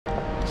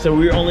So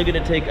we're only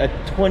gonna take a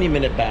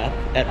 20-minute bath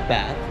at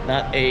Bath,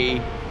 not a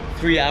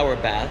 3-hour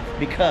bath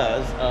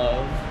because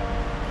of...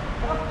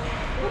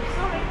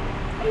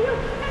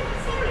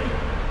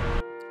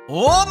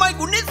 Oh my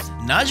goodness!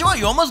 Najwa,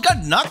 you almost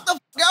got knocked the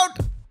f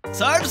out!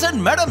 Sirs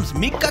and madams,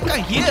 Mikaka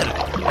here.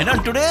 And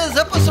on today's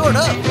episode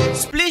of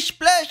Splish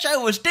Splash, I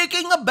was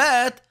taking a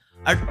bath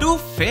at two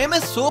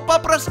famous soap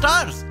opera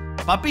stars,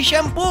 Puppy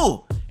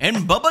Shampoo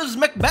and Bubbles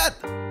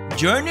Macbeth,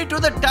 journey to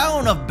the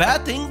town of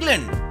Bath,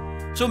 England.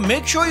 So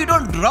make sure you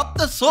don't drop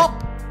the soap.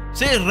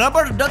 Say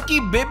rubber ducky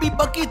baby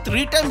bucky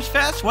 3 times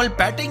fast while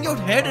patting your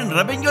head and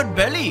rubbing your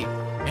belly.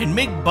 And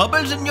make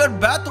bubbles in your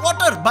bath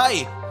water.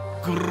 Bye.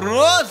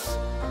 Gross.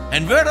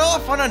 And we're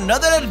off on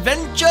another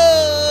adventure.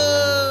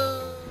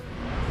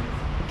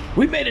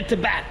 We made it to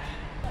Bath.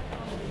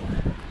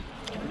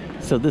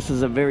 So this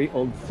is a very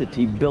old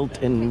city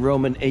built in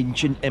Roman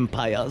ancient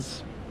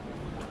empires.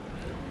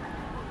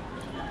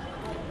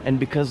 And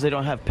because they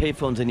don't have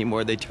payphones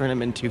anymore, they turn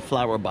them into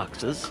flower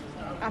boxes.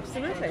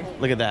 Absolutely.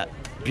 Look at that.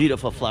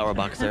 Beautiful flower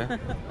box there.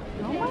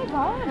 Oh my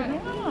God,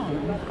 yeah.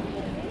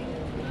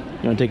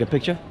 You want to take a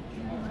picture?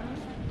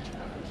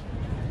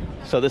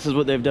 So this is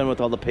what they've done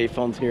with all the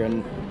payphones here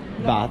in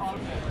Bath.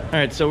 All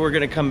right, so we're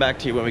going to come back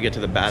to you when we get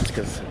to the baths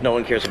because no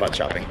one cares about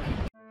shopping.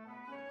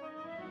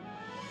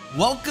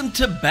 Welcome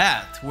to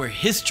Bath, where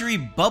history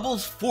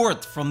bubbles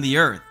forth from the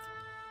earth.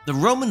 The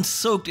Romans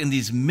soaked in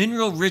these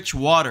mineral-rich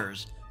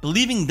waters,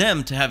 believing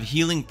them to have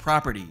healing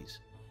properties.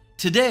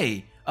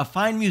 Today, a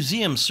fine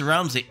museum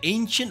surrounds the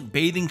ancient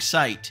bathing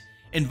site,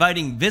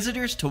 inviting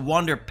visitors to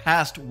wander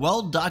past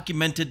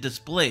well-documented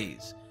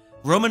displays,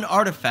 Roman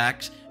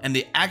artifacts, and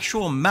the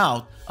actual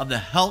mouth of the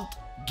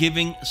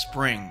health-giving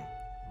spring.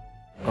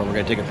 Oh, we're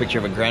going to take a picture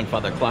of a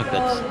grandfather clock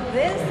that's... So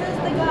this is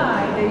the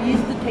guy that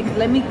used to take,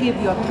 let me give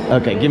you a tour.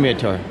 Okay, give me a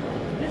tour.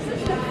 This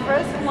is the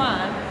first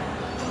one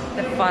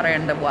that farted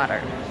in the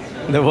water.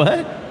 The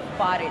what?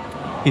 Farted.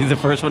 He's the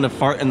first one to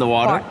fart in the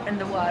water? Fart in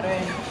the water.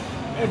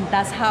 And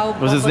that's how...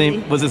 Was his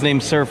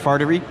name Sir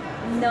Fartery?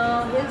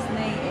 No, his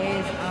name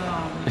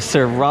is...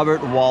 Sir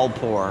Robert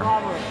Walpole.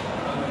 Robert.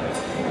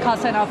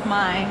 Cousin of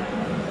mine.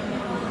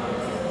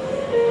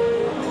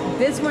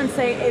 This one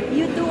say, if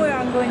you do it,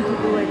 I'm going to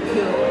do it too.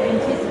 And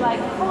she's like,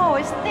 oh,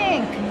 it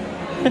stink.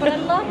 But I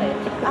love it.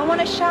 I want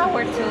to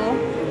shower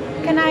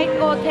too. Can I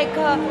go take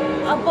a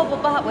bubble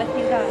bath with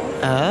you guys?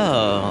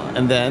 Oh,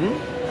 and then?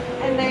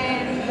 And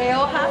then they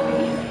all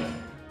happy.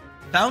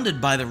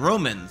 Founded by the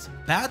Romans,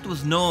 Bath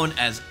was known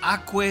as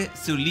Aquae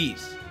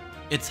Sulis.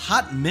 Its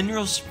hot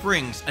mineral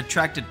springs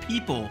attracted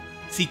people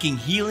seeking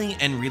healing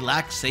and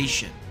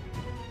relaxation.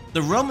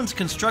 The Romans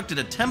constructed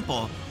a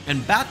temple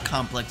and bath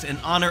complex in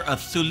honor of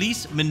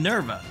Sulis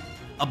Minerva,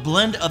 a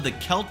blend of the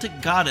Celtic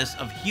goddess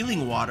of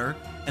healing water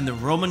and the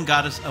Roman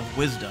goddess of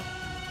wisdom.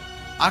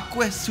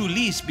 Aquae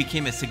Sulis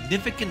became a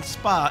significant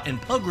spa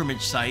and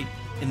pilgrimage site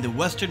in the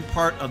western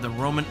part of the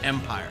Roman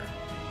Empire.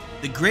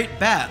 The Great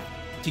Bath,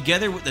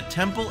 together with the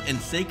temple and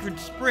sacred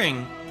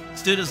spring,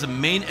 stood as the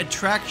main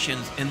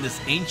attractions in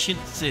this ancient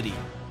city.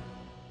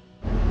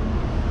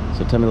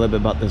 So tell me a little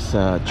bit about this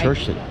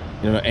church. You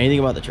don't know anything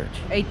about the church?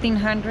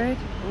 1800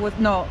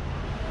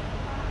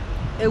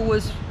 it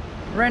was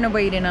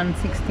renovated in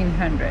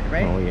 1600,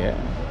 right? Oh yeah.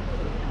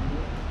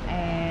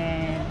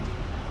 And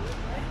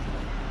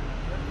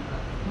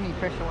you need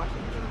pressure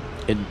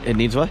washing. It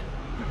needs what?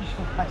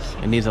 Pressure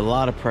washing. It needs a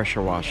lot of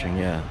pressure washing,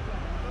 yeah.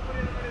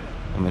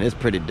 I mean, it's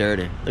pretty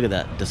dirty. Look at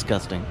that,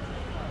 disgusting.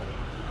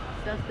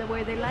 That's the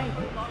way they like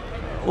it.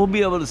 We'll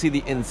be able to see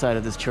the inside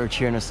of this church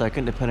here in a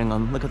second, depending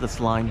on, look at this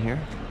line here.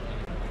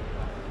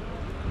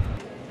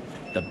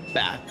 The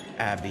Bath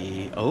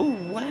Abbey. Oh,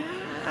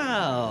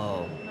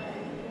 wow.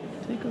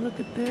 Take a look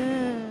at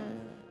that.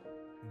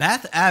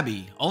 Bath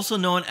Abbey, also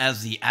known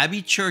as the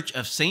Abbey Church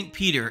of St.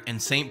 Peter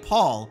and St.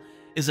 Paul,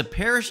 is a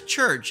parish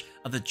church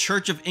of the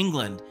Church of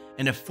England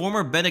and a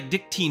former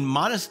Benedictine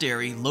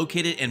monastery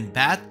located in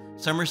Bath,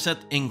 Somerset,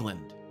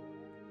 England.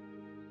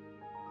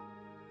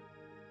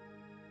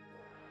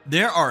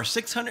 There are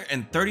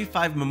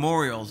 635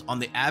 memorials on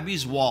the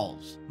Abbey's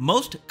walls.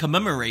 Most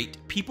commemorate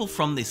people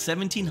from the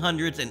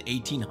 1700s and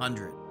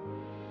 1800s.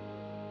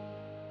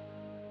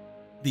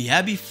 The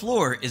Abbey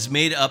floor is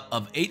made up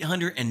of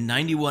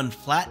 891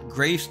 flat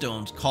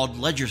gravestones called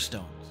ledger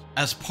stones.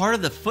 As part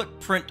of the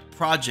Footprint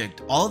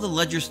project, all of the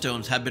ledger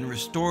stones have been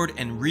restored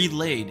and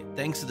relaid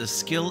thanks to the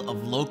skill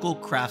of local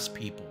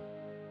craftspeople.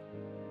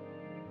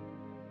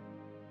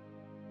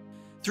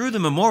 Through the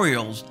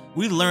memorials,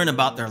 we learn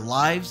about their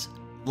lives,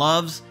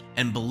 loves,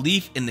 and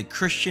belief in the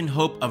Christian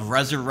hope of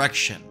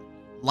resurrection,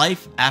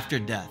 life after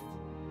death.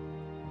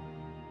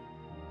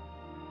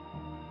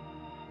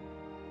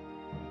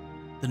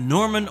 The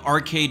Norman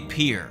Arcade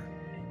Pier.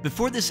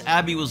 Before this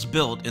abbey was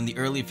built in the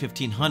early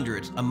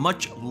 1500s, a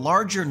much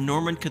larger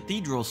Norman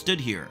cathedral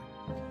stood here.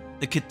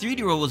 The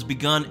cathedral was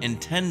begun in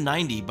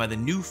 1090 by the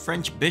new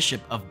French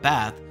bishop of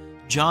Bath,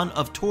 John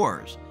of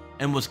Tours,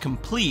 and was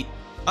complete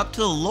up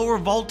to the lower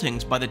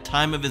vaultings by the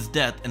time of his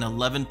death in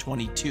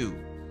 1122.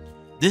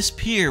 This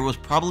pier was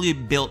probably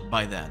built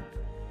by then.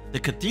 The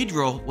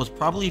cathedral was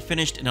probably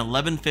finished in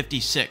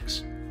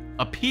 1156.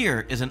 A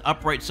pier is an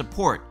upright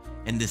support,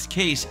 in this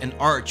case an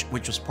arch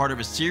which was part of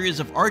a series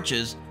of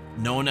arches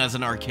known as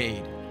an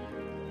arcade.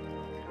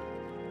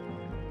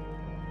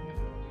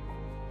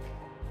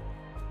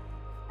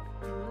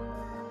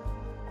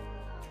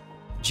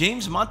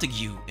 James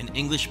Montague, an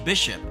English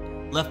bishop,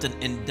 left an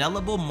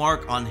indelible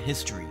mark on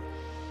history.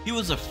 He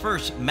was the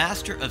first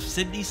Master of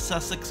Sidney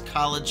Sussex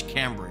College,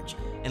 Cambridge,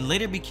 and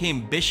later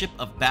became Bishop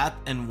of Bath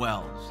and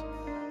Wells.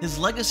 His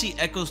legacy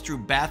echoes through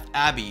Bath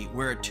Abbey,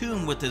 where a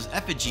tomb with his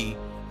effigy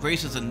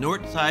graces the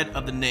north side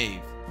of the nave.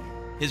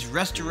 His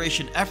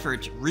restoration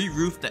efforts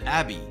re-roofed the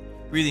abbey,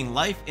 breathing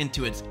life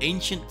into its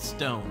ancient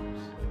stones.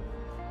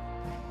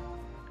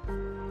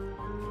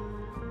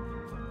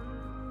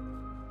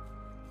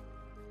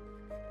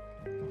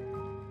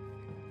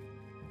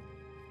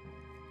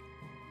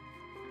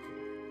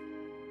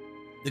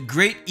 The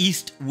Great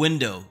East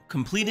Window,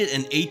 completed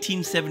in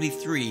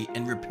 1873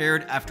 and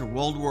repaired after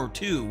World War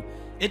II,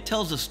 it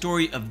tells the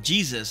story of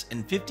Jesus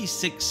in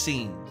 56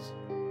 scenes.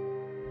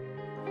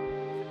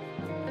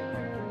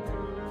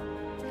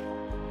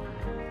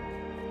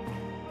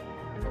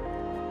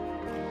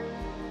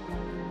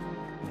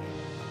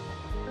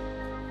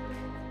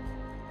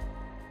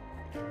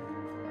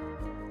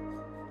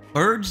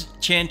 Bird's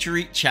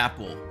Chantry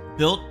Chapel,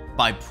 built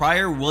by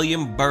Prior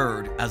William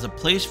Byrd as a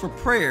place for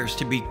prayers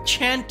to be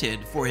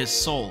chanted for his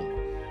soul.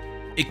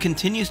 It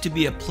continues to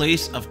be a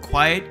place of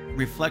quiet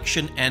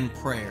reflection and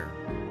prayer.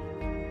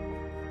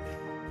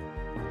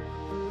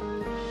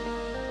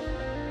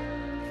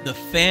 The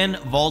fan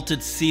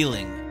vaulted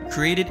ceiling,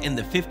 created in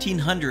the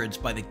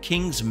 1500s by the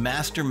King's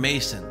master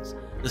masons,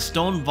 the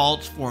stone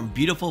vaults form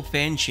beautiful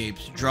fan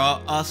shapes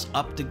draw us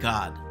up to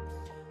God.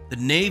 The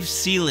nave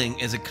ceiling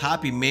is a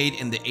copy made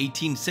in the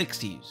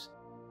 1860s.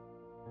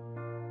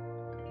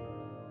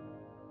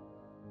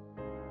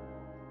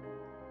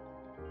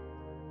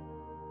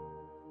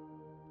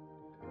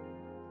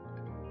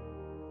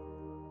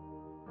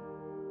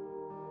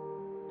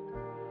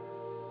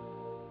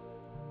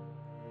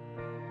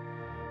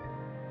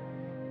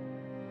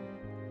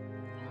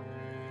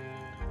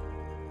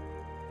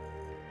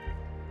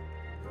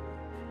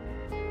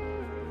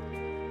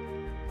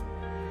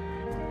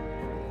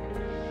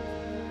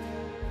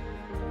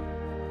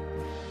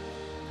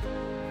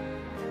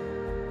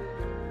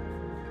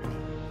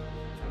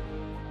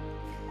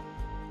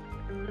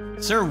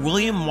 Sir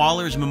William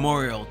Waller's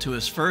memorial to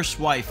his first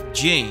wife,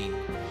 Jane.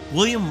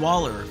 William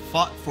Waller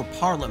fought for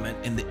Parliament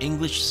in the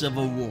English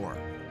Civil War.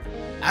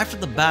 After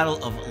the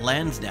Battle of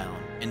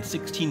Lansdowne in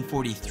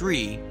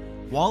 1643,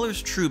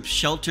 Waller's troops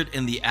sheltered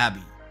in the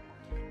Abbey.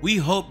 We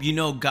hope you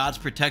know God's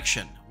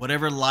protection,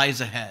 whatever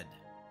lies ahead.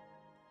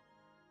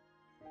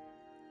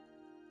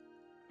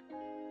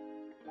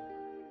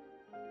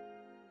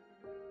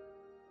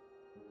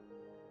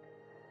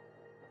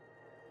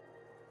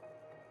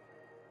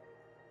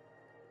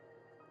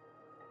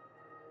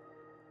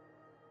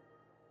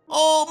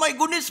 Oh my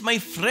goodness, my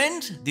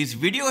friends, this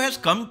video has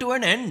come to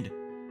an end.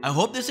 I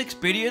hope this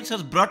experience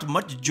has brought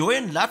much joy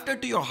and laughter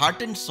to your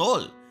heart and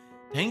soul.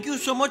 Thank you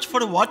so much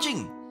for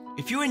watching.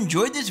 If you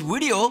enjoyed this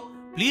video,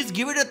 please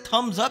give it a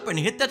thumbs up and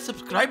hit that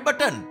subscribe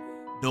button.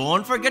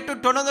 Don't forget to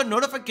turn on the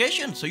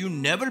notifications so you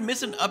never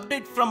miss an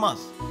update from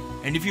us.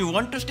 And if you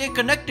want to stay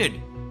connected,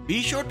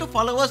 be sure to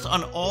follow us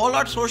on all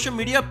our social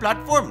media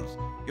platforms.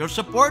 Your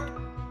support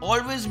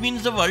always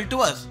means the world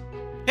to us.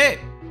 Hey,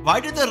 why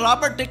did the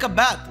robber take a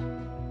bath?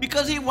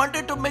 Because he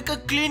wanted to make a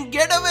clean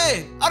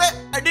getaway. Alright,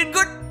 I did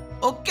good.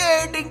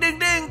 Okay, ding ding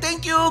ding,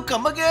 thank you,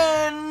 come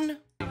again.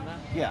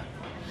 Yeah.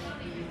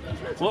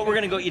 Well, we're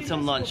gonna go eat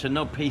some lunch and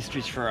no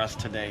pastries for us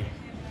today.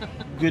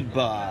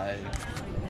 Goodbye.